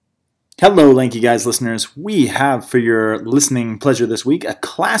Hello, Lanky Guys listeners. We have for your listening pleasure this week a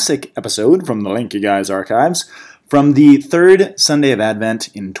classic episode from the Lanky Guys archives from the third Sunday of Advent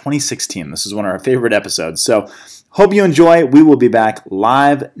in 2016. This is one of our favorite episodes. So, hope you enjoy. We will be back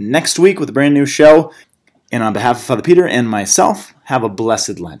live next week with a brand new show. And on behalf of Father Peter and myself, have a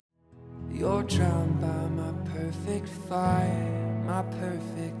blessed Lent. You're drowned by my perfect fire, my perfect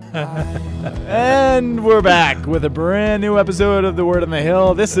fire. And we're back with a brand new episode of The Word on the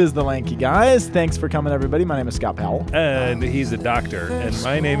Hill. This is the Lanky Guys. Thanks for coming, everybody. My name is Scott Powell. And he's a doctor. And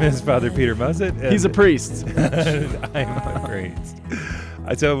my name is Father Peter Mussett. He's a priest. I'm a priest.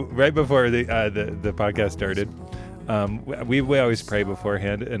 So right before the podcast started, we always pray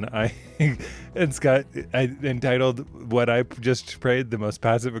beforehand, and Scott I entitled what I just prayed the most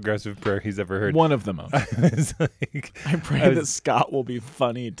passive aggressive prayer he's ever heard. One of the most. I pray that Scott will be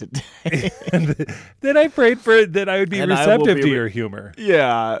funny today. Then I prayed for that I would be receptive to your humor.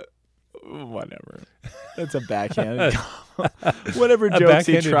 Yeah, whatever. That's a backhand. Whatever jokes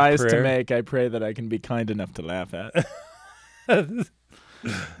he tries to make, I pray that I can be kind enough to laugh at.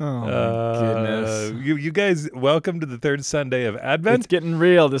 Oh, my goodness. You guys, welcome to the third Sunday of Advent. It's getting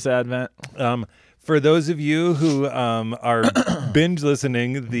real this Advent. For those of you who are binge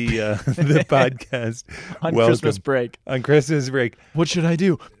listening the podcast on welcome. Christmas break. On Christmas break. What should I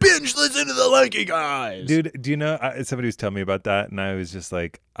do? Binge listen to the Lanky Guys. Dude, do you know, somebody was telling me about that, and I was just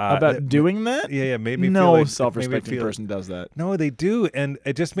like... about doing that? Yeah, made me feel no like... self-respecting person does that. No, they do, and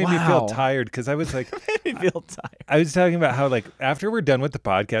it just made me feel tired, because I was like... made me feel tired. I was talking about how, like, after we're done with the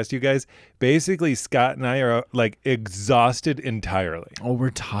podcast, you guys, basically Scott and I are, like, exhausted entirely. Oh,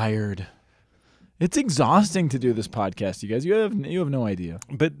 we're tired. It's exhausting to do this podcast, you guys. You have no idea.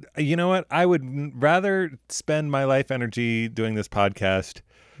 But you know what? I would rather spend my life energy doing this podcast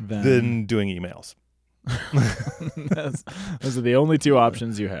than doing emails. Those are the only two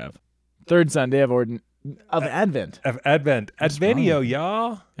options you have. Third Sunday of Advent. Of Advent. Advenio,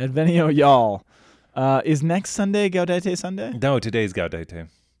 y'all. Advenio, y'all. Is next Sunday Gaudete Sunday? No, today's Gaudete.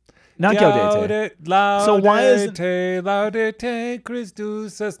 Not Gaudete. Laudete, so why is Laudete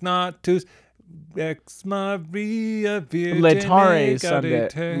Christus es natus ex Maria Virgine Laetare Sunday?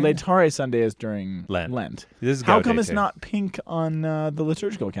 Gaudete. Laetare Sunday is during Lent. This is How Gaudete. come it's not pink on the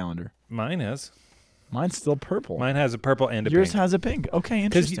liturgical calendar? Mine is. Mine's still purple. Mine has a purple and a Yours pink. has a pink. Okay,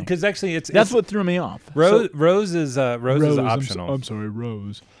 interesting. Because actually, that's what threw me off. Rose is optional. I'm sorry,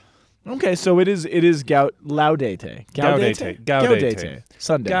 rose. Okay, so it is Laudete. Gaudete.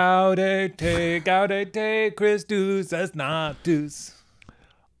 Sunday. Gaudete Christus es natus.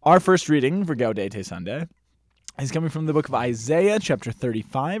 Our first reading for Gaudete Sunday is coming from the book of Isaiah, chapter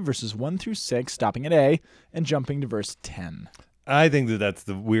 35, verses 1 through 6, stopping at A and jumping to verse 10. I think that's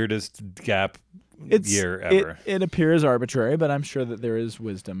the weirdest gap year ever. It appears arbitrary, but I'm sure that there is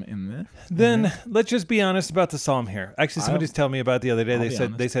wisdom in this. Then let's just be honest about the psalm here. Actually, somebody's telling me about the other day.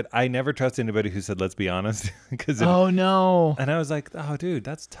 They said I never trust anybody who said let's be honest. Oh no! And I was like, oh dude,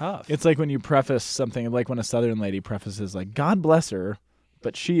 that's tough. It's like when you preface something, like when a Southern lady prefaces like, God bless her,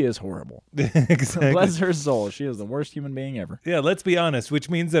 but she is horrible. Exactly. Bless her soul. She is the worst human being ever. Yeah, let's be honest,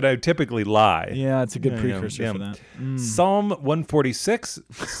 which means that I typically lie. Yeah, it's a good precursor for that. Psalm 146,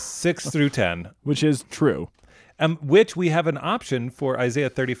 6 through 10. Which is true. Which we have an option for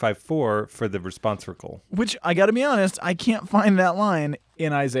Isaiah 35:4 for the responsical. Which, I got to be honest, I can't find that line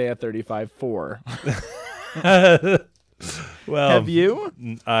in Isaiah 35:4. Well, have you?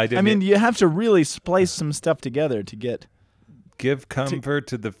 I didn't. I mean, you have to really splice some stuff together to get... Give comfort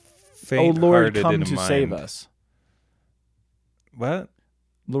to the Oh, faint-hearted Lord, come in to mind. save us. What?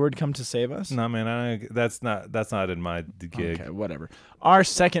 Lord, come to save us? No, man, that's not in my gig. Okay, whatever. Our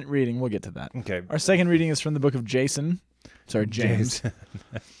second reading, we'll get to that. Okay. Our second reading is from the book of James.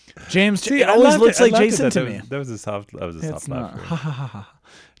 James. See, it always looks like Jason to me. That was a soft It's not. laugh.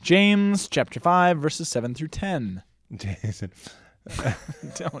 James chapter 5, verses 7 through 10. Jason.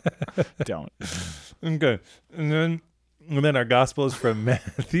 Don't. Okay. And then our gospel is from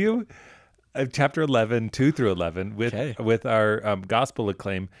Matthew, chapter 11, 2 through 11, with our gospel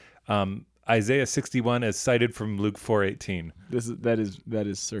acclaim, Isaiah 61 as cited from Luke 4:18. That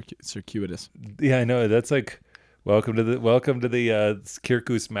is circuitous. Yeah, I know. That's like welcome to the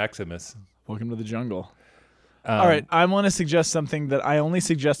Circus Maximus. Welcome to the jungle. All right, I want to suggest something that I only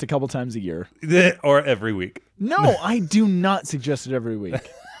suggest a couple times a year. Or every week. No, I do not suggest it every week.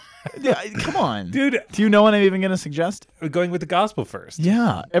 Yeah, come on. Dude. Do you know what I'm even going to suggest? We're going with the gospel first.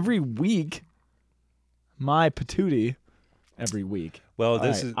 Yeah, every week. My patootie. Every week. Well,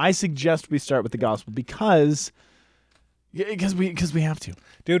 I suggest we start with the gospel because we have to.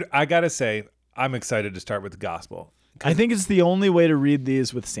 Dude, I got to say, I'm excited to start with the gospel. I think it's the only way to read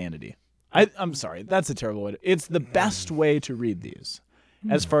these with sanity. I'm sorry, that's a terrible way. It's the best way to read these,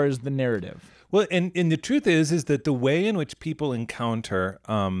 as far as the narrative. Well, and the truth is that the way in which people encounter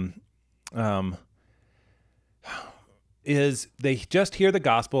is they just hear the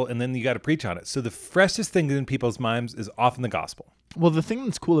gospel and then you got to preach on it. So the freshest thing in people's minds is often the gospel. Well, the thing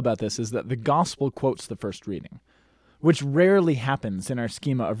that's cool about this is that the gospel quotes the first reading, which rarely happens in our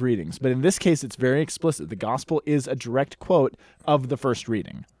schema of readings. But in this case, it's very explicit. The gospel is a direct quote of the first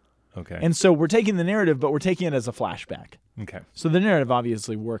reading. Okay. And so we're taking the narrative, but we're taking it as a flashback. Okay. So the narrative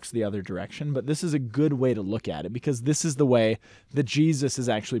obviously works the other direction, but this is a good way to look at it because this is the way that Jesus is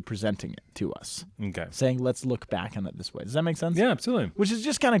actually presenting it to us, Okay. saying, let's look back on it this way. Does that make sense? Yeah, absolutely. Which is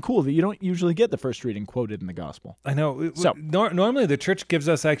just kind of cool that you don't usually get the first reading quoted in the gospel. I know. So- Normally the church gives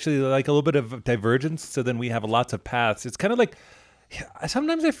us actually like a little bit of divergence, so then we have lots of paths. It's kind of like,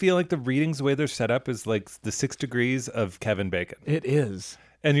 sometimes I feel like the readings, the way they're set up is like the 6 degrees of Kevin Bacon. It is.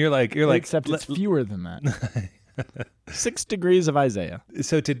 And you're like, Except it's fewer than that. 6 degrees of Isaiah.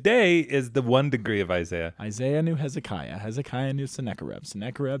 so today is the 1 degree of Isaiah. Isaiah knew Hezekiah. Hezekiah knew Sennacherib.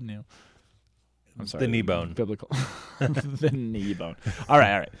 Sennacherib knew... I'm sorry. The knee bone. Biblical. The knee bone. All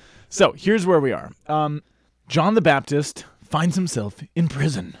right. So here's where we are. John the Baptist finds himself in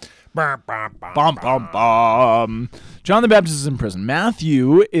prison. Bum, bum, bum. John the Baptist is in prison.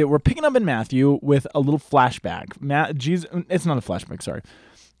 Matthew, we're picking up in Matthew with a little flashback. It's not a flashback, sorry.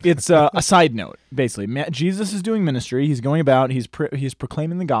 It's a side note, basically. Jesus is doing ministry. He's going about. He's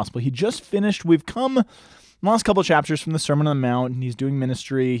proclaiming the gospel. He just finished. We've come the last couple of chapters from the Sermon on the Mount, and he's doing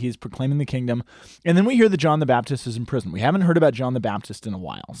ministry. He's proclaiming the kingdom. And then we hear that John the Baptist is in prison. We haven't heard about John the Baptist in a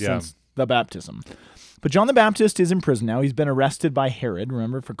while, since the baptism. But John the Baptist is in prison now. He's been arrested by Herod,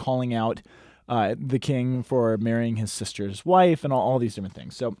 remember, for calling out the king for marrying his sister's wife and all these different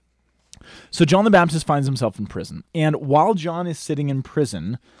things. So John the Baptist finds himself in prison. And while John is sitting in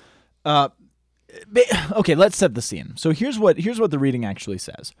prison, okay, let's set the scene. So here's what the reading actually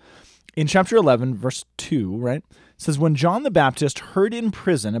says. In chapter 11, verse 2, right, it says, when John the Baptist heard in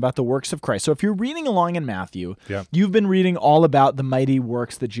prison about the works of Christ. So if you're reading along in Matthew, you've been reading all about the mighty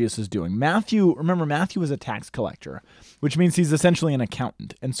works that Jesus is doing. Remember, Matthew is a tax collector, which means he's essentially an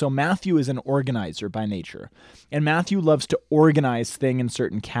accountant. And so Matthew is an organizer by nature. And Matthew loves to organize things in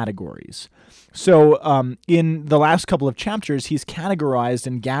certain categories. So in the last couple of chapters, he's categorized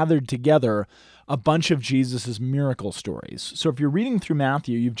and gathered together a bunch of Jesus's miracle stories. So if you're reading through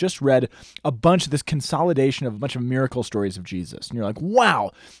Matthew, you've just read a bunch of this consolidation of a bunch of miracle stories of Jesus. And you're like,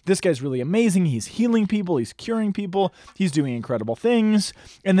 wow, this guy's really amazing. He's healing people. He's curing people. He's doing incredible things.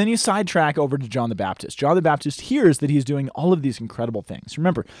 And then you sidetrack over to John the Baptist. John the Baptist hears that he's doing all of these incredible things.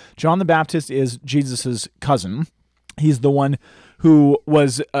 Remember, John the Baptist is Jesus's cousin. He's the one who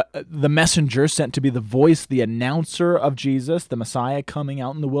was the messenger sent to be the voice, the announcer of Jesus, the Messiah coming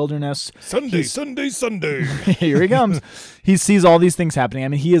out in the wilderness. Sunday. Here he comes. He sees all these things happening. I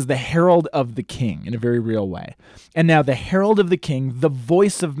mean, he is the herald of the king in a very real way. And now the herald of the king, the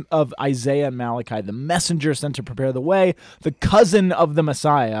voice of Isaiah and Malachi, the messenger sent to prepare the way, the cousin of the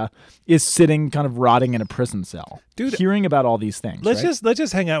Messiah, is sitting kind of rotting in a prison cell. Dude, hearing about all these things. Let's right?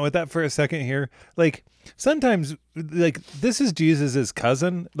 just hang out with that for a second here. Like sometimes, like this is Jesus's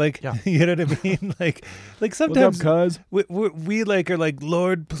cousin. Like you know what I mean? Like sometimes what's up, cuz? we like are like,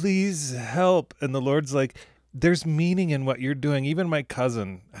 Lord, please help, and the Lord's like, there's meaning in what you're doing. Even my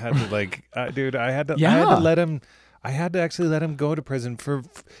cousin had to like, dude, I had to let him. I had to actually let him go to prison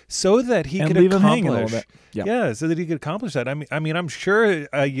so that he could leave accomplish. Him hanging a little bit. Yeah, so that he could accomplish that. I mean, I'm sure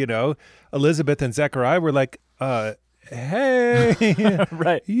Elizabeth and Zechariah were like, hey,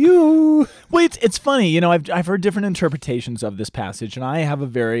 right. You. Well, it's funny, I've heard different interpretations of this passage, and I have a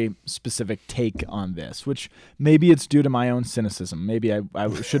very specific take on this, which maybe it's due to my own cynicism. Maybe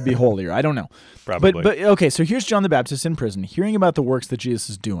I should be holier. I don't know. Probably. But okay, so here's John the Baptist in prison, hearing about the works that Jesus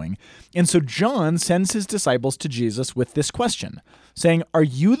is doing. And so John sends his disciples to Jesus with this question, saying, are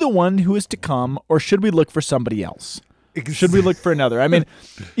you the one who is to come, or should we look for somebody else? Should we look for another? I mean,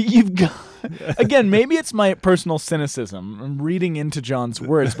 you've got... Again, maybe it's my personal cynicism. I'm reading into John's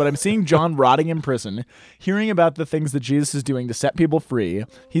words, but I'm seeing John rotting in prison, hearing about the things that Jesus is doing to set people free.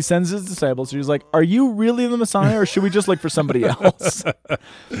 He sends his disciples, he's like, are you really the Messiah, or should we just look for somebody else?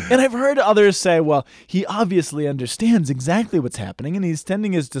 And I've heard others say, well, he obviously understands exactly what's happening, and he's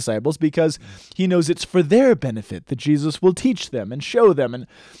sending his disciples because he knows it's for their benefit that Jesus will teach them and show them.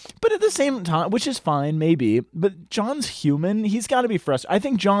 But at the same time, which is fine, maybe, but John's human. He's got to be frustrated. I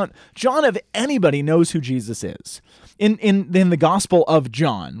think John if anybody knows who Jesus is. In the Gospel of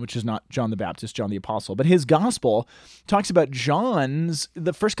John, which is not John the Baptist, John the Apostle, but his Gospel talks about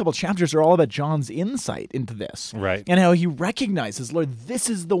the first couple chapters are all about John's insight into this. Right. And how he recognizes, Lord, this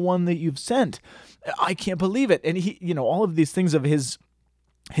is the one that you've sent. I can't believe it. And he, all of these things of his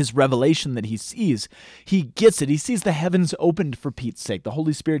revelation that he sees, he gets it. He sees the heavens opened for Pete's sake, the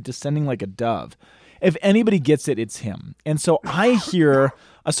Holy Spirit descending like a dove. If anybody gets it, it's him. And so I hear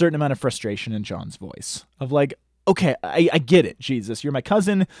a certain amount of frustration in John's voice of like, okay, I get it, Jesus. You're my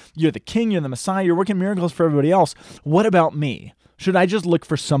cousin. You're the king. You're the Messiah. You're working miracles for everybody else. What about me? Should I just look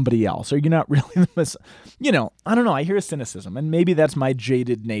for somebody else? Are you not really the Messiah? I don't know. I hear a cynicism, and maybe that's my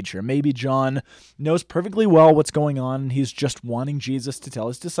jaded nature. Maybe John knows perfectly well what's going on, and he's just wanting Jesus to tell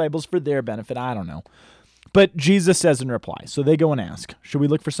his disciples for their benefit. I don't know. But Jesus says in reply, so they go and ask, should we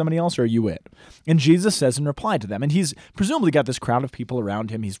look for somebody else or are you it? And Jesus says in reply to them, and he's presumably got this crowd of people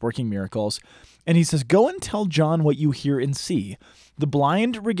around him. He's working miracles. And he says, go and tell John what you hear and see. The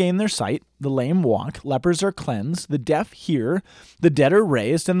blind regain their sight, the lame walk, lepers are cleansed, the deaf hear, the dead are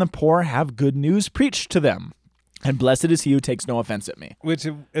raised, and the poor have good news preached to them. And blessed is he who takes no offense at me. Which,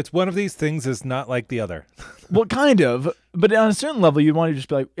 it's one of these things is not like the other. Well, kind of. But on a certain level, you'd want to just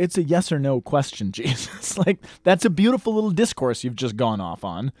be like, it's a yes or no question, Jesus. Like, that's a beautiful little discourse you've just gone off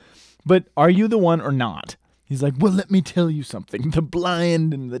on. But are you the one or not? He's like, well, let me tell you something. The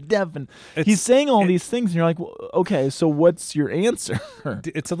blind and the deaf. And he's saying all these things. And you're like, well, okay, so what's your answer?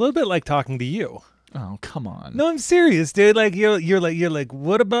 It's a little bit like talking to you. Oh, come on. No, I'm serious, dude. Like, you're like,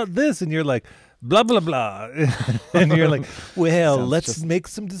 what about this? And you're like, blah, blah, blah. And you're like, well, let's make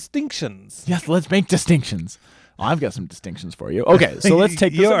some distinctions. Yes, let's make distinctions. Oh, I've got some distinctions for you. Okay, so let's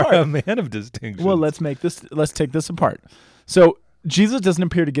take this apart. You're a man of distinctions. Well, let's take this apart. So Jesus doesn't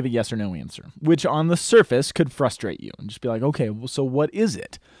appear to give a yes or no answer, which on the surface could frustrate you and just be like, okay, well, so what is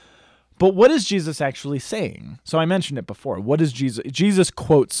it? But what is Jesus actually saying? So I mentioned it before. What is Jesus? Jesus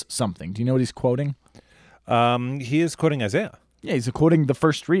quotes something. Do you know what he's quoting? He is quoting Isaiah. Yeah, he's quoting the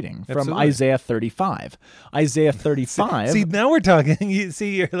first reading from Absolutely. Isaiah 35. Isaiah 35. See, now we're talking.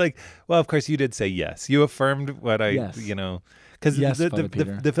 You're like, well, of course you did say yes. You affirmed what Yes. because Yes, Father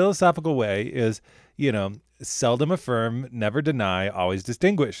Peter. the philosophical way is, seldom affirm, never deny, always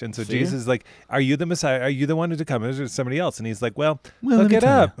distinguish. And so See? Jesus is like, are you the Messiah? Are you the one to come? Or is it somebody else? And he's like, well let look me it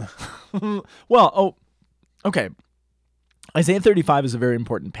tell up. Well, okay. Isaiah 35 is a very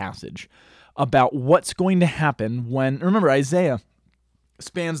important passage about what's going to happen when, remember, Isaiah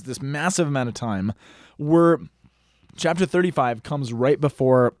spans this massive amount of time where chapter 35 comes right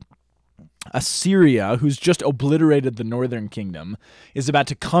before Assyria, who's just obliterated the northern kingdom, is about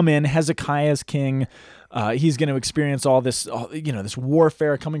to come in. Hezekiah's king. He's going to experience all this, this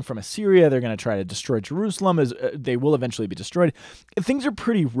warfare coming from Assyria. They're going to try to destroy Jerusalem. They will eventually be destroyed. Things are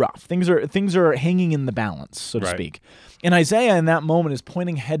pretty rough. Things are hanging in the balance, so to Right. speak. And Isaiah in that moment is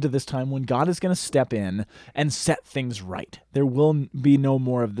pointing ahead to this time when God is going to step in and set things right. There will be no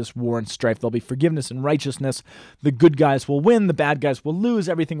more of this war and strife. There'll be forgiveness and righteousness. The good guys will win. The bad guys will lose.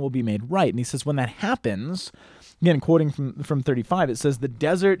 Everything will be made right. And he says when that happens, again, quoting from 35, it says, the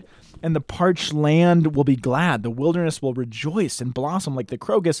desert and the parched land will be glad. The wilderness will rejoice and blossom like the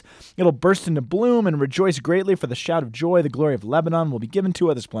crocus. It'll burst into bloom and rejoice greatly for the shout of joy. The glory of Lebanon will be given to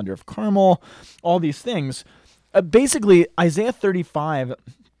it, the splendor of Carmel, all these things. Basically, Isaiah 35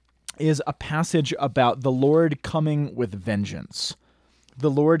 is a passage about the Lord coming with vengeance. The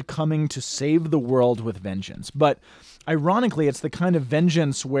Lord coming to save the world with vengeance. But ironically, it's the kind of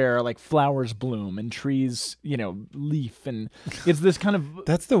vengeance where like flowers bloom and trees, leaf, and it's this kind of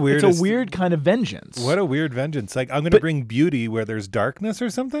That's the weirdest. It's a weird kind of vengeance. What a weird vengeance. Like, I'm going to bring beauty where there's darkness or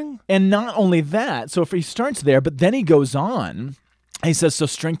something? And not only that, so if he starts there, but then he goes on. He says, so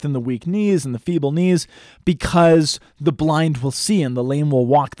strengthen the weak knees and the feeble knees, because the blind will see and the lame will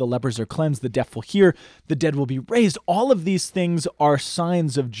walk, the lepers are cleansed, the deaf will hear, the dead will be raised. All of these things are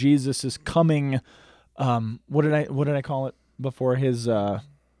signs of Jesus' coming. What did I call it before? His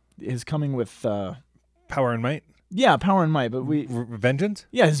coming with Power and might? Yeah, power and might, but Vengeance?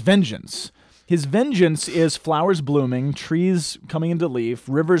 Yeah, his vengeance. His vengeance is flowers blooming, trees coming into leaf,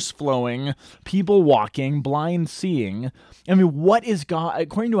 rivers flowing, people walking, blind seeing. I mean, what is God,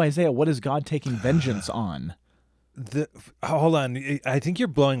 according to Isaiah, what is God taking vengeance on? Hold on. I think you're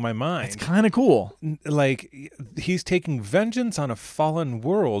blowing my mind. It's kind of cool. Like, he's taking vengeance on a fallen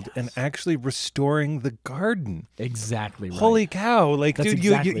world and actually restoring the garden. Exactly right. Holy cow. Like, That's dude,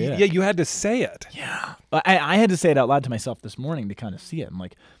 exactly it. you had to say it. Yeah. I had to say it out loud to myself this morning to kind of see it. I'm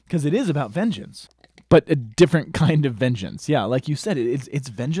like, because it is about vengeance, but a different kind of vengeance. Yeah, like you said, it's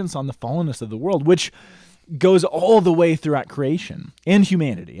vengeance on the fallenness of the world, which goes all the way throughout creation and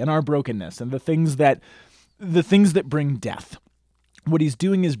humanity and our brokenness and the things that bring death. What he's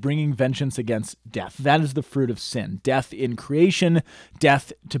doing is bringing vengeance against death. That is the fruit of sin. Death in creation,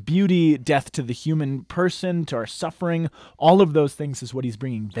 death to beauty, death to the human person, to our suffering. All of those things is what he's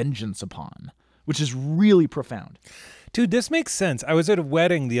bringing vengeance upon, which is really profound. Dude, this makes sense. I was at a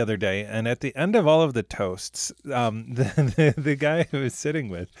wedding the other day, and at the end of all of the toasts, the guy who was sitting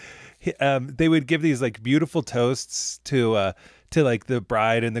with, they would give these like beautiful toasts to like the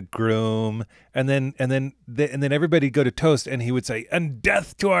bride and the groom, and then everybody go to toast, and he would say, "And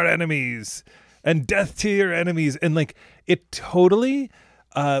death to our enemies, and death to your enemies," and like it totally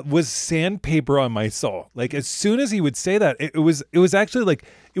was sandpaper on my soul. Like as soon as he would say that, it was actually like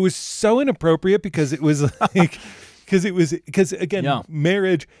it was so inappropriate because it was like. Because again,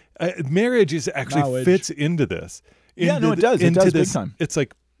 marriage is actually fits into this. It does. It does big time. It's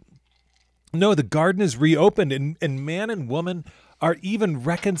like, no, the garden is reopened, and man and woman are even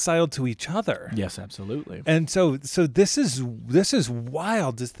reconciled to each other. Yes, absolutely. And so this is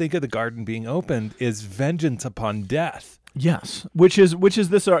wild. To think of the garden being opened is vengeance upon death. Yes, which is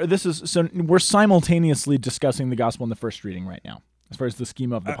so we're simultaneously discussing the gospel in the first reading right now. As far as the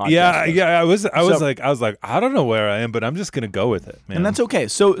schema of the podcast. I was like, I don't know where I am, but I'm just gonna go with it, man. And that's okay.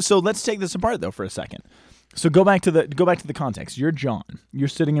 So let's take this apart though for a second. So go back to the context. You're John. You're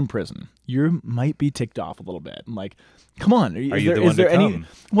sitting in prison. You might be ticked off a little bit. Like, come on. Is there any?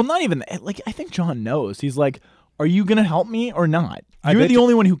 Well, not even. Like, I think John knows. He's like, are you going to help me or not? You're the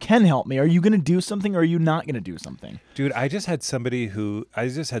only one who can help me. Are you going to do something or are you not going to do something? Dude, I just had somebody who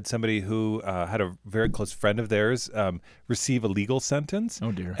had a very close friend of theirs receive a legal sentence.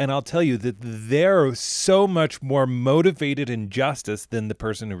 Oh, dear. And I'll tell you that they're so much more motivated in justice than the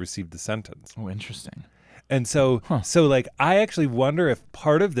person who received the sentence. Oh, interesting. And so like, I actually wonder if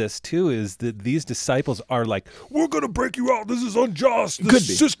part of this too is that these disciples are like, we're going to break you out. This is unjust. The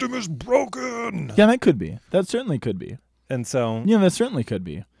system is broken. Yeah, that could be. That certainly could be. And so. Yeah, that certainly could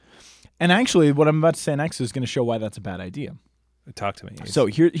be. And actually, what I'm about to say next is going to show why that's a bad idea. Talk to me. So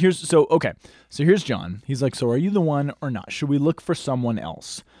here's John. He's like, so are you the one or not? Should we look for someone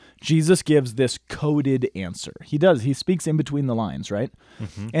else? Jesus gives this coded answer. He does. He speaks in between the lines, right?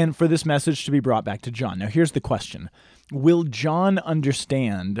 Mm-hmm. And for this message to be brought back to John. Now, here's the question. Will John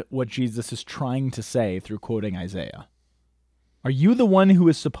understand what Jesus is trying to say through quoting Isaiah? Are you the one who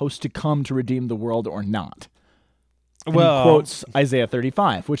is supposed to come to redeem the world or not? And he quotes Isaiah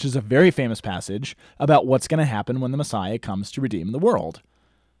 35, which is a very famous passage about what's going to happen when the Messiah comes to redeem the world.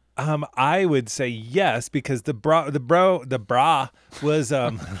 I would say yes, because the bra was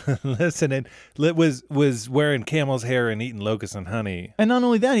listening, was wearing camel's hair and eating locusts and honey. And not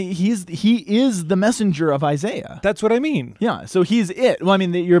only that, he is the messenger of Isaiah. That's what I mean. Yeah, so he's it. Well, I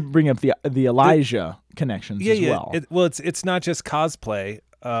mean, you're bringing up the Elijah connections as well. It's not just cosplay.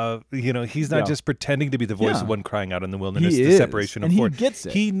 He's not just pretending to be the voice of one crying out in the wilderness, the separation of four. He gets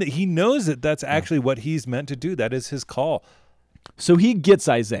it. He knows that that's actually what he's meant to do. That is his call. So he gets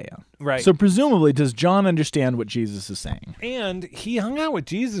Isaiah. Right. So presumably, does John understand what Jesus is saying? And he hung out with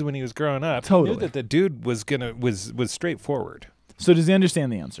Jesus when he was growing up. Totally. He knew that the dude was straightforward. So does he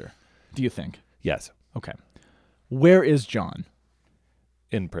understand the answer, do you think? Yes. Okay. Where is John?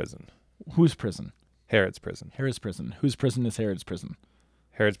 In prison. Whose prison? Herod's prison. Herod's prison. Whose prison is Herod's prison?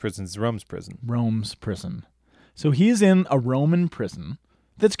 Herod's prison is Rome's prison. Rome's prison. So he's in a Roman prison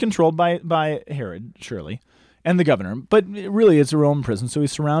that's controlled by Herod, surely, and the governor. But really, it's a Roman prison, so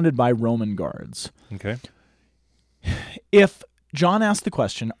he's surrounded by Roman guards. Okay. If John asked the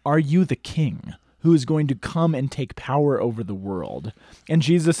question, are you the king who is going to come and take power over the world? And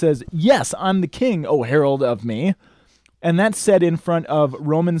Jesus says, yes, I'm the king, O herald of me. And that's said in front of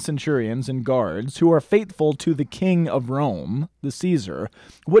Roman centurions and guards who are faithful to the king of Rome, the Caesar.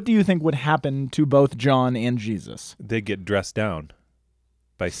 What do you think would happen to both John and Jesus? They'd get dressed down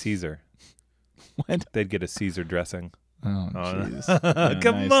by Caesar. What? They'd get a Caesar dressing. Oh, jeez.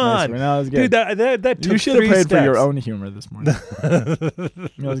 Come on. Nice. That was good. Dude, that took you should have prayed steps. for your own humor this morning. That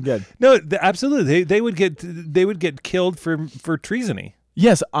was good. No, absolutely. They would get killed for treasony.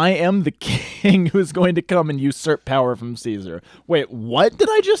 Yes, I am the king who is going to come and usurp power from Caesar. Wait, what did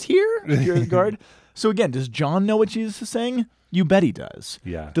I just hear? Your guard. So again, does John know what Jesus is saying? You bet he does.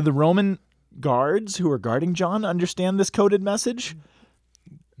 Yeah. Do the Roman guards who are guarding John understand this coded message?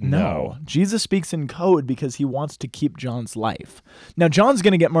 No. Jesus speaks in code because he wants to keep John's life. Now, John's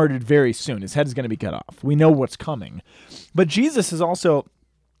going to get murdered very soon. His head is going to be cut off. We know what's coming. But Jesus is also,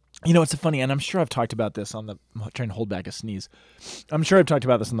 it's funny, and I'm sure I've talked about this I'm trying to hold back a sneeze. I'm sure I've talked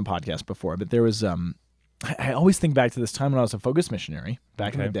about this on the podcast before, but there was I always think back to this time when I was a Focus missionary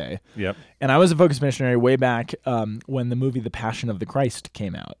back in the day. Yep. And I was a Focus missionary way back when the movie The Passion of the Christ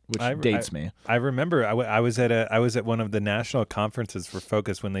came out, which dates me. I remember I was at one of the national conferences for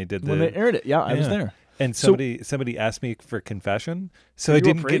Focus when they did when they aired it. Yeah, I was there. And somebody asked me for confession, so I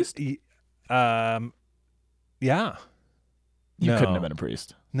didn't get. Yeah. You couldn't have been a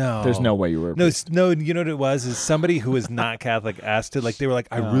priest. No. There's no way you were a priest. No, you know what it was? Is somebody who was not Catholic asked to, like, they were like,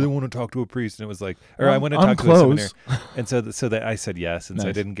 I really want to talk to a priest. And it was like, or I want to talk to a seminary. And so that I said yes. And so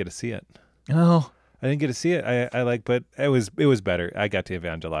I didn't get to see it. Oh. I didn't get to see it. But it was better. I got to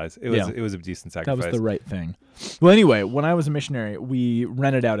evangelize. It was a decent sacrifice. That was the right thing. Well, anyway, when I was a missionary, we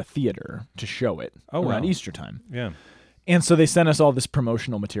rented out a theater to show it around Easter time. Yeah. And so they sent us all this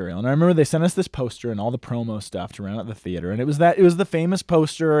promotional material. And I remember they sent us this poster and all the promo stuff to rent out the theater. And it was the famous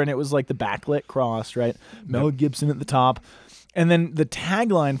poster, and it was like the backlit cross, right? Mel Gibson at the top. And then the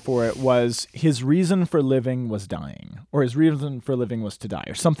tagline for it was, his reason for living was dying, or his reason for living was to die,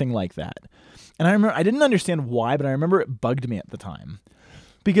 or something like that. And I remember, I didn't understand why, but I remember it bugged me at the time.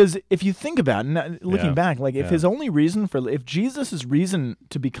 Because if you think about it, looking back, like if his only reason if Jesus' reason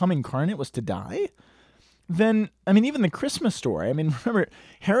to become incarnate was to die, then, I mean, even the Christmas story, I mean, remember,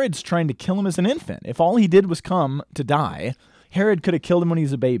 Herod's trying to kill him as an infant. If all he did was come to die, Herod could have killed him when he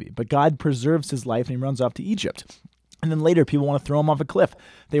was a baby. But God preserves his life and he runs off to Egypt. And then later, people want to throw him off a cliff.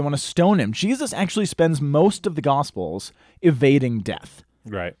 They want to stone him. Jesus actually spends most of the Gospels evading death.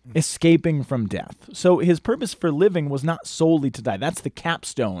 Right. Escaping from death. So his purpose for living was not solely to die. That's the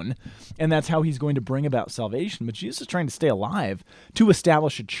capstone, and that's how he's going to bring about salvation. But Jesus is trying to stay alive, to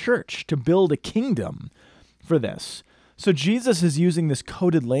establish a church, to build a kingdom for this. So Jesus is using this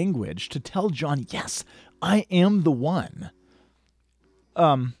coded language to tell John, yes, I am the one.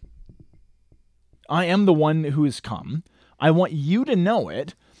 I am the one who has come. I want you to know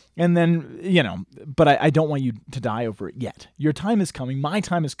it. And then, but I don't want you to die over it yet. Your time is coming. My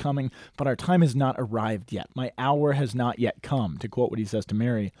time is coming, but our time has not arrived yet. My hour has not yet come, to quote what he says to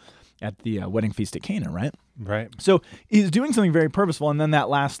Mary at the wedding feast at Cana, right? Right. So he's doing something very purposeful. And then that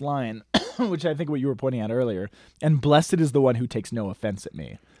last line, which I think what you were pointing out earlier, and blessed is the one who takes no offense at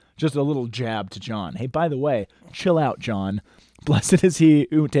me. Just a little jab to John. Hey, by the way, chill out, John. Blessed is he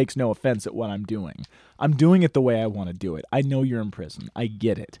who takes no offense at what I'm doing. I'm doing it the way I want to do it. I know you're in prison. I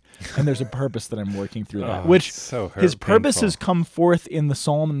get it. And there's a purpose that I'm working through that, which his purpose has come forth in the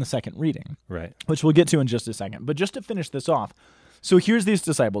psalm in the second reading, right? Which we'll get to in just a second. But just to finish this off, so here's these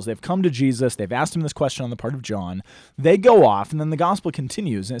disciples. They've come to Jesus. They've asked him this question on the part of John. They go off, and then the gospel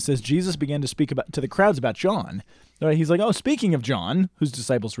continues, and it says Jesus began to speak to the crowds about John. He's like, oh, speaking of John, whose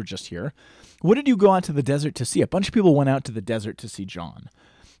disciples were just here, what did you go out to the desert to see? A bunch of people went out to the desert to see John.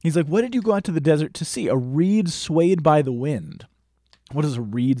 He's like, what did you go out to the desert to see? A reed swayed by the wind. What is a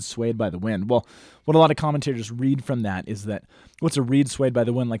reed swayed by the wind? Well, what a lot of commentators read from that is that, what's a reed swayed by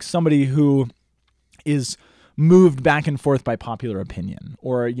the wind? Like somebody who is moved back and forth by popular opinion,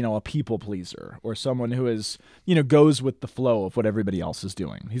 or, a people pleaser, or someone who is, goes with the flow of what everybody else is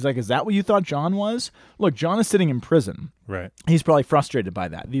doing. He's like, is that what you thought John was? Look, John is sitting in prison. Right. He's probably frustrated by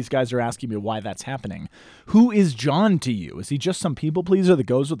that. These guys are asking me why that's happening. Who is John to you? Is he just some people pleaser that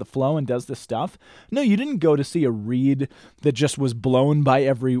goes with the flow and does this stuff? No, you didn't go to see a reed that just was blown by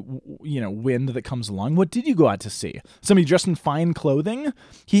every, wind that comes along. What did you go out to see? Somebody dressed in fine clothing?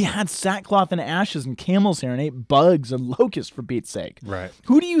 He had sackcloth and ashes and camel's hair and ate bugs and locusts, for Pete's sake. Right.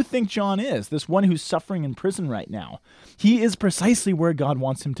 Who do you think John is? This one who's suffering in prison right now. He is precisely where God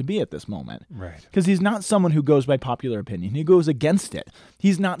wants him to be at this moment. Right. Because he's not someone who goes by popular opinion. He goes against it.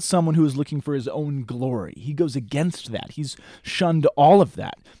 He's not someone who is looking for his own glory. He goes against that. He's shunned all of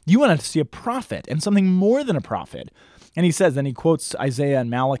that. You want to see a prophet, and something more than a prophet. And he says, then he quotes Isaiah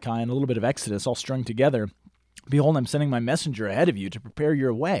and Malachi and a little bit of Exodus all strung together. Behold, I'm sending my messenger ahead of you to prepare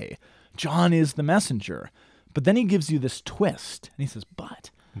your way. John is the messenger. But then he gives you this twist. And he says,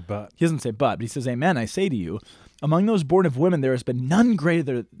 but. He doesn't say but he says, amen, I say to you, among those born of women, there has been none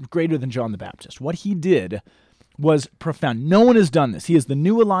greater than John the Baptist. What he did was profound. No one has done this. He is the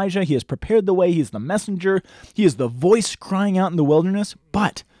new Elijah. He has prepared the way. He is the messenger. He is the voice crying out in the wilderness.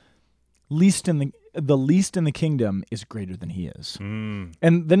 But the least in the kingdom is greater than he is. And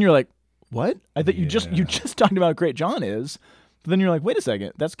then you're like, what? I thought you just talked about how great John is. But then you're like, wait a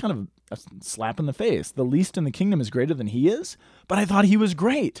second. That's kind of a slap in the face. The least in the kingdom is greater than he is? But I thought he was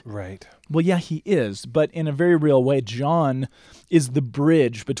great. Right. Well, yeah, he is. But in a very real way, John is the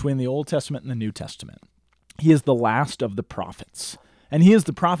bridge between the Old Testament and the New Testament. He is the last of the prophets. And he is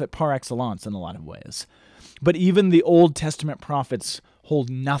the prophet par excellence in a lot of ways. But even the Old Testament prophets hold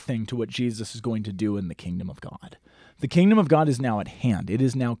nothing to what Jesus is going to do in the kingdom of God. The kingdom of God is now at hand. It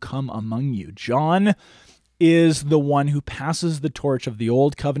is now come among you. John is the one who passes the torch of the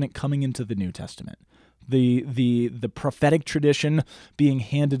old covenant coming into the New Testament. The prophetic tradition being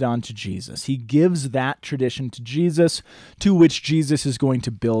handed on to Jesus. He gives that tradition to Jesus, to which Jesus is going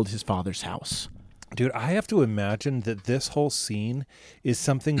to build his Father's house. Dude, I have to imagine that this whole scene is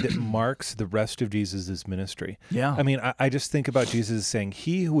something that marks the rest of Jesus' ministry. Yeah. I mean, I just think about Jesus saying,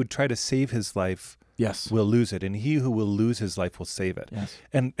 he who would try to save his life Yes. will lose it, and he who will lose his life will save it. Yes.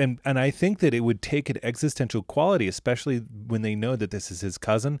 And I think that it would take an existential quality, especially when they know that this is his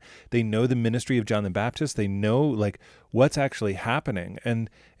cousin. They know the ministry of John the Baptist. They know like what's actually happening. And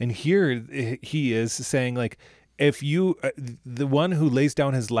here he is saying like, if you, the one who lays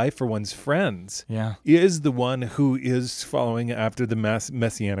down his life for one's friends, Yeah. is the one who is following after the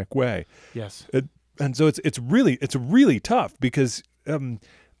messianic way. Yes. And so it's really tough because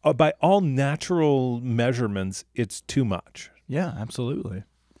by all natural measurements, it's too much. Yeah, absolutely.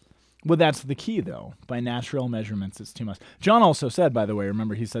 Well, that's the key, though. By natural measurements, it's too much. John also said, by the way,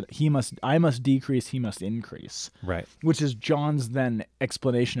 remember, he said, I must decrease, he must increase. Right. Which is John's then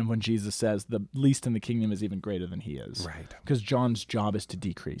explanation of when Jesus says the least in the kingdom is even greater than he is. Right. Because John's job is to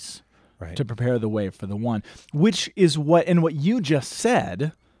decrease, Right. to prepare the way for the one, which is what you just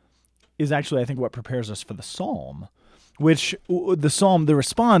said is actually, I think, what prepares us for the psalm, which the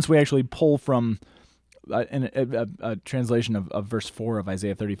response we actually pull from a translation of verse 4 of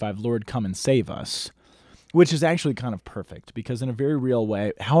Isaiah 35, Lord, come and save us, which is actually kind of perfect because in a very real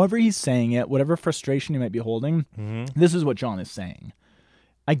way, however he's saying it, whatever frustration he might be holding, this is what John is saying.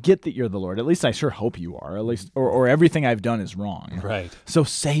 I get that you're the Lord. At least I sure hope you are. At least, or everything I've done is wrong. Right. So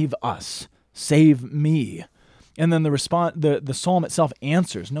save us. Save me. And then the psalm itself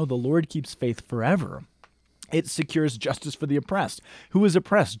answers, no, the Lord keeps faith forever. It secures justice for the oppressed. Who is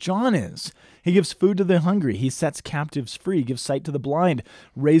oppressed? John is. He gives food to the hungry. He sets captives free, gives sight to the blind,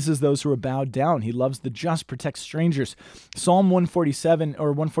 raises those who are bowed down. He loves the just, protects strangers. Psalm 147 or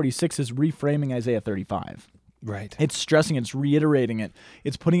 146 is reframing Isaiah 35. Right. It's stressing it, it's reiterating it,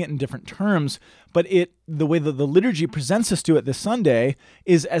 it's putting it in different terms, but the way that the liturgy presents us to it this Sunday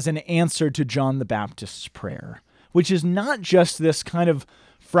is as an answer to John the Baptist's prayer, which is not just this kind of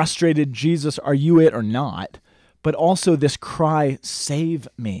frustrated, Jesus, are you it or not, but also this cry, save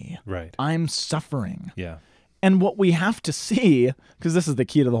me. Right. I'm suffering. Yeah. And what we have to see, because this is the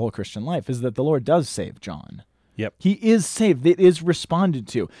key to the whole Christian life, is that the Lord does save John. Yep. He is saved. It is responded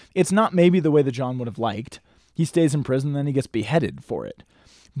to. It's not maybe the way that John would have liked. He stays in prison, then he gets beheaded for it.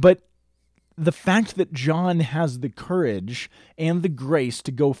 But the fact that John has the courage and the grace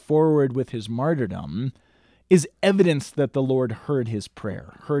to go forward with his martyrdom is evidence that the Lord heard his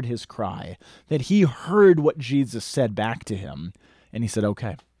prayer, heard his cry, that he heard what Jesus said back to him, and he said,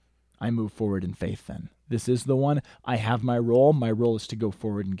 okay, I move forward in faith then. This is the one. I have my role. My role is to go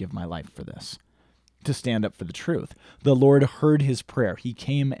forward and give my life for this, to stand up for the truth. The Lord heard his prayer. He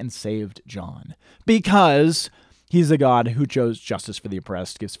came and saved John because he's a God who chose justice for the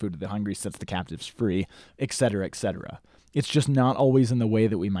oppressed, gives food to the hungry, sets the captives free, etc., etc. It's just not always in the way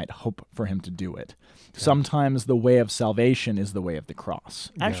that we might hope for him to do it. Yeah. Sometimes the way of salvation is the way of the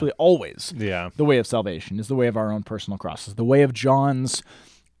cross. Actually, always. Yeah. The way of salvation is the way of our own personal crosses. The way of John's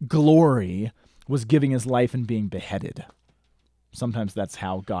glory was giving his life and being beheaded. Sometimes that's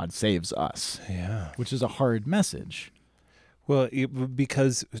how God saves us. Yeah. Which is a hard message. Well,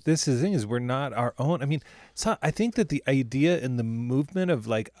 because this is the thing is we're not our own. I mean, so I think that the idea in the movement of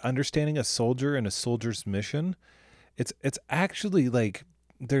like understanding a soldier and a soldier's mission, it's actually like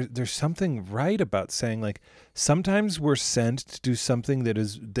there's something right about saying like sometimes we're sent to do something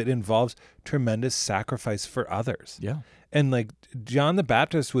that involves tremendous sacrifice for others. Yeah. And like John the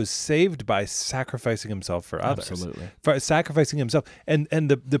Baptist was saved by sacrificing himself for others. Absolutely. For sacrificing himself. And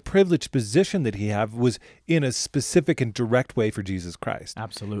the privileged position that he had was in a specific and direct way for Jesus Christ.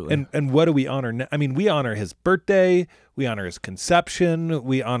 Absolutely. And what do we honor? I mean, we honor his birthday, we honor his conception,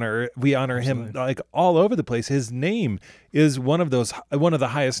 we honor him like all over the place. His name is one of the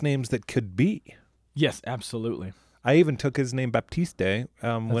highest names that could be. Yes, absolutely. I even took his name Baptiste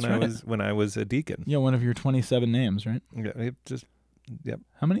when I was a deacon. Yeah, one of your 27 names, right? Yeah, yep.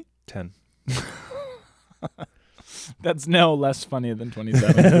 How many? 10. That's no less funny than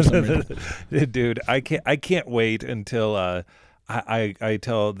 27. For some reason. Dude, I can't wait until I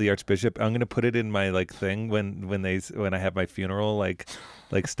tell the Archbishop I'm gonna put it in my like thing when I have my funeral like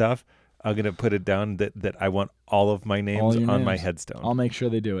stuff. I'm going to put it down that I want all of my names on my headstone. I'll make sure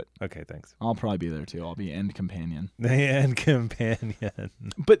they do it. Okay, thanks. I'll probably be there too. I'll be end companion. End companion.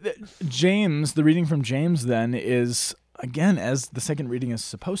 But James, the reading from James then is again, as the second reading is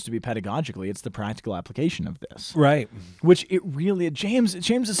supposed to be pedagogically, it's the practical application of this. Right. Which it really, James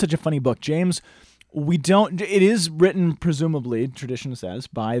is such a funny book. James, it is written, presumably, tradition says,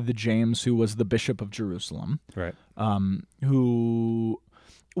 by the James who was the Bishop of Jerusalem. Right. Who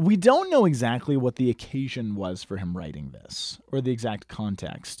we don't know exactly what the occasion was for him writing this or the exact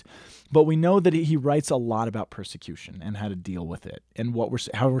context, but we know that he writes a lot about persecution and how to deal with it and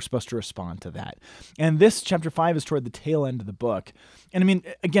how we're supposed to respond to that. And this chapter 5 is toward the tail end of the book. And I mean,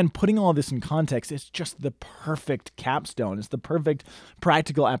 again, putting all this in context, it's just the perfect capstone. It's the perfect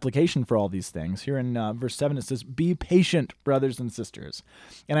practical application for all these things. Here in verse 7, it says, "Be patient, brothers and sisters."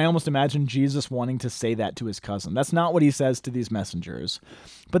 And I almost imagine Jesus wanting to say that to his cousin. That's not what he says to these messengers,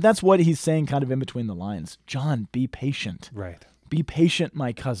 but that's what he's saying kind of in between the lines. John, be patient. Right. Be patient,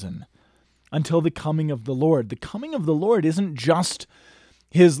 my cousin, until the coming of the Lord. The coming of the Lord isn't just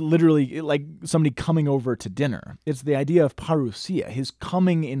his literally like somebody coming over to dinner. It's the idea of parousia, his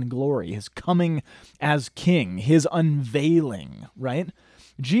coming in glory, his coming as king, his unveiling, right?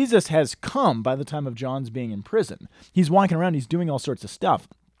 Jesus has come by the time of John's being in prison. He's walking around, he's doing all sorts of stuff,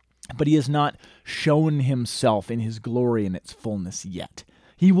 but he has not shown himself in his glory in its fullness yet.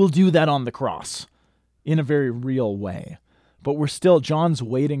 He will do that on the cross in a very real way. But John's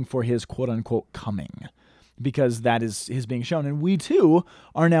waiting for his quote-unquote coming, because that is his being shown. And we too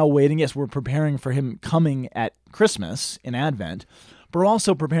are now waiting. Yes, we're preparing for him coming at Christmas in Advent, but we're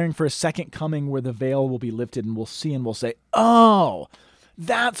also preparing for a second coming where the veil will be lifted and we'll see and we'll say, oh,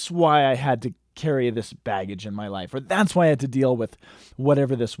 that's why I had to carry this baggage in my life, or that's why I had to deal with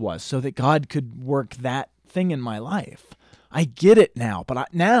whatever this was, so that God could work that thing in my life. I get it now,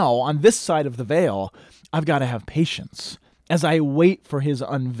 but now on this side of the veil, I've got to have patience as I wait for his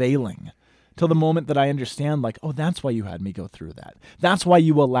unveiling, till the moment that I understand, like, oh, that's why you had me go through that. That's why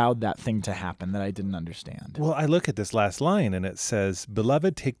you allowed that thing to happen that I didn't understand. Well, I look at this last line and it says,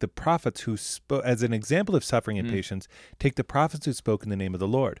 "Beloved, take the prophets who spoke," as an example of suffering and patience, "take the prophets who spoke in the name of the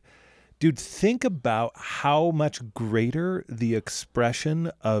Lord." Dude, think about how much greater the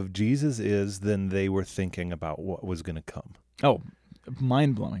expression of Jesus is than they were thinking about what was going to come. Oh,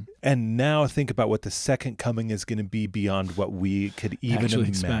 mind-blowing. And now think about what the second coming is going to be beyond what we could even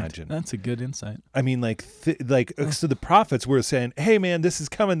imagine. That's a good insight. I mean, so the prophets were saying, hey, man, this is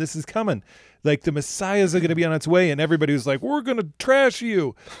coming. Like, the Messiahs are going to be on its way. And everybody was like, we're going to trash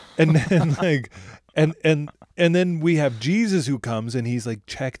you. And then, and then we have Jesus who comes and he's like,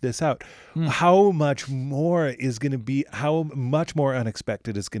 check this out. How much more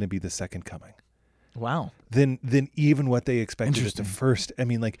unexpected is going to be the second coming? Wow. Than even what they expected at the first. I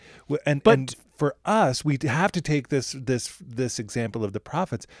mean, like, and for us, we have to take this example of the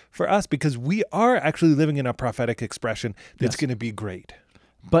prophets for us, because we are actually living in a prophetic expression that's going to be great.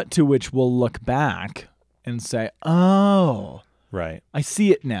 But to which we'll look back and say, oh, right, I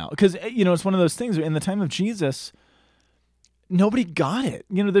see it now. Because, it's one of those things in the time of Jesus, nobody got it.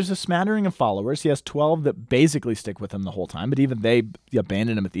 There's a smattering of followers. He has 12 that basically stick with him the whole time, but even they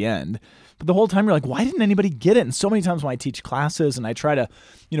abandon him at the end. But the whole time you're like, why didn't anybody get it? And so many times when I teach classes and I try to,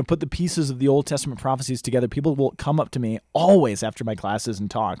 put the pieces of the Old Testament prophecies together, people will come up to me always after my classes and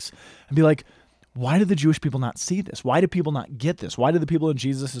talks and be like, why do the Jewish people not see this? Why do people not get this? Why do the people in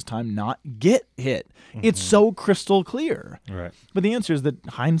Jesus' time not get it? Mm-hmm. It's so crystal clear. Right. But the answer is that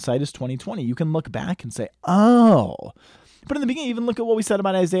hindsight is 20/20. You can look back and say, oh. But in the beginning, even look at what we said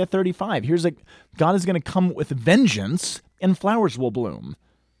about Isaiah 35. Here's God is going to come with vengeance and flowers will bloom.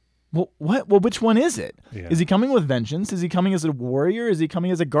 Well, what? Well, which one is it? Yeah. Is he coming with vengeance? Is he coming as a warrior? Is he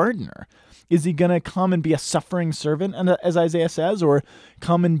coming as a gardener? Is he going to come and be a suffering servant, as Isaiah says, or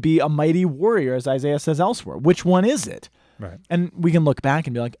come and be a mighty warrior, as Isaiah says elsewhere? Which one is it? Right. And we can look back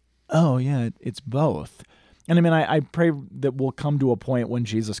and be like, oh, yeah, it's both. And I mean, I pray that we'll come to a point when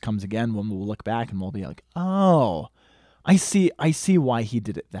Jesus comes again, when we'll look back and we'll be like, oh, I see why he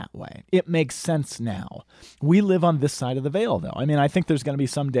did it that way. It makes sense now. We live on this side of the veil, though. I mean, I think there's going to be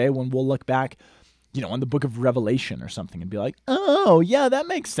some day when we'll look back, on the book of Revelation or something and be like, oh, yeah, that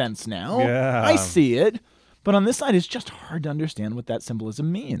makes sense now. Yeah. I see it. But on this side, it's just hard to understand what that symbolism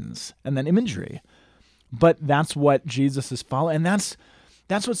means and that imagery. But that's what Jesus is following. And that's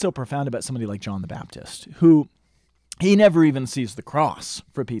what's so profound about somebody like John the Baptist, who he never even sees the cross,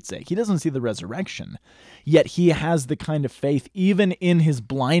 for Pete's sake. He doesn't see the resurrection. Yet he has the kind of faith, even in his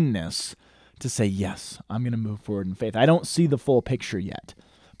blindness, to say, yes, I'm going to move forward in faith. I don't see the full picture yet,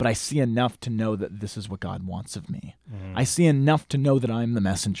 but I see enough to know that this is what God wants of me. I see enough to know that I'm the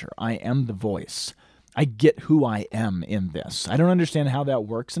messenger. I am the voice. I get who I am in this. I don't understand how that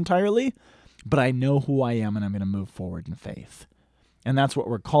works entirely, but I know who I am, and I'm going to move forward in faith. And that's what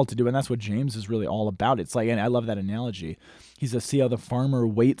we're called to do. And that's what James is really all about. It's like, and I love that analogy. He says, see how the farmer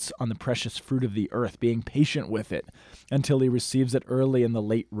waits on the precious fruit of the earth, being patient with it until he receives it early in the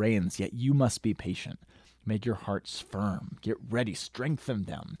late rains. Yet you must be patient. Make your hearts firm. Get ready. Strengthen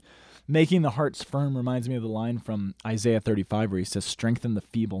them. Making the hearts firm reminds me of the line from Isaiah 35 where he says, strengthen the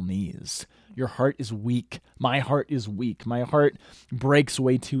feeble knees. Your heart is weak. My heart is weak. My heart breaks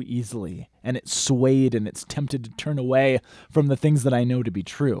way too easily, and it's swayed and it's tempted to turn away from the things that I know to be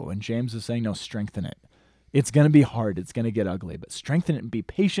true. And James is saying, no, strengthen it. It's going to be hard. It's going to get ugly, but strengthen it and be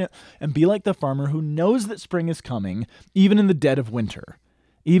patient and be like the farmer who knows that spring is coming, even in the dead of winter.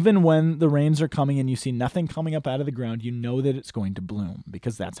 Even when the rains are coming and you see nothing coming up out of the ground, you know that it's going to bloom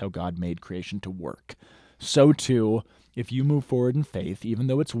because that's how God made creation to work. So too, if you move forward in faith, even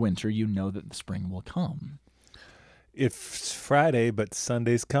though it's winter, you know that the spring will come. It's Friday, but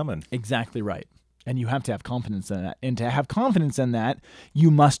Sunday's coming. Exactly right. And you have to have confidence in that. And to have confidence in that,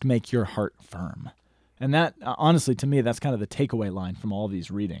 you must make your heart firm. And that, honestly, to me, that's kind of the takeaway line from all these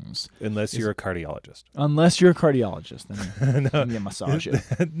readings. Unless you're a cardiologist. Unless you're a cardiologist, then you massage it.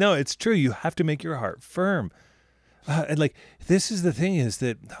 No, it's true. You have to make your heart firm. And like, this is the thing is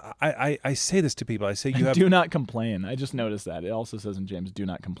that I say this to people. I say you have... Do not complain. I just noticed that. It also says in James, do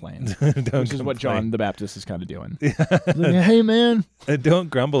not complain. Which is what John the Baptist is kind of doing. Like, hey, man. And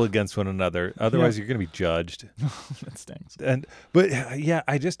don't grumble against one another. Otherwise, you're going to be judged. That stinks. But yeah,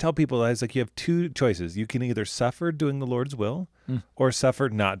 I just tell people, I was like, you have two choices. You can either suffer doing the Lord's will or suffer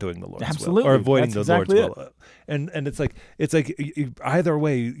not doing the Lord's will. Or avoiding That's the exactly Lord's will. And it's like either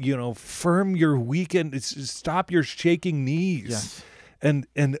way, you know, firm your weekend, stop your shaking knees. Yes. And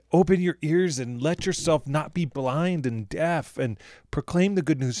open your ears and let yourself not be blind and deaf and proclaim the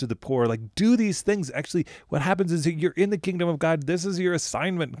good news to the poor. Like, do these things. Actually, what happens is that you're in the kingdom of God. This is your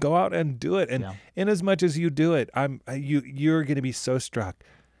assignment. Go out and do it. And in as much as you do it, you're going to be so struck.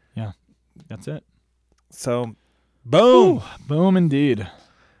 Yeah, that's it. So, boom. Ooh, boom indeed.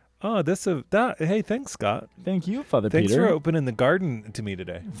 Oh, hey, thanks, Scott. Thank you, Father Thanks Peter. for opening the garden to me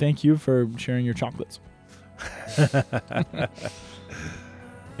today. Thank you for sharing your chocolates.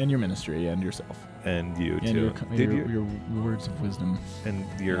 And your ministry and yourself. And you and too. Your words of wisdom. And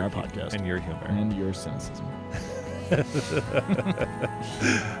your our podcast. And your humor. And your cynicism. God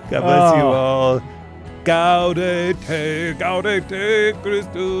bless you all. Gaudete, gaudete,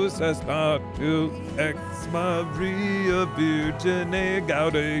 Christus est natus, ex Maria Virgine,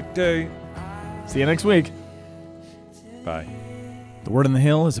 gaudete. See you next week. Bye. The Word on the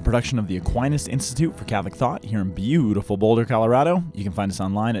Hill is a production of the Aquinas Institute for Catholic Thought here in beautiful Boulder, Colorado. You can find us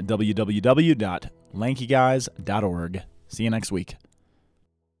online at www.lankyguys.org. See you next week.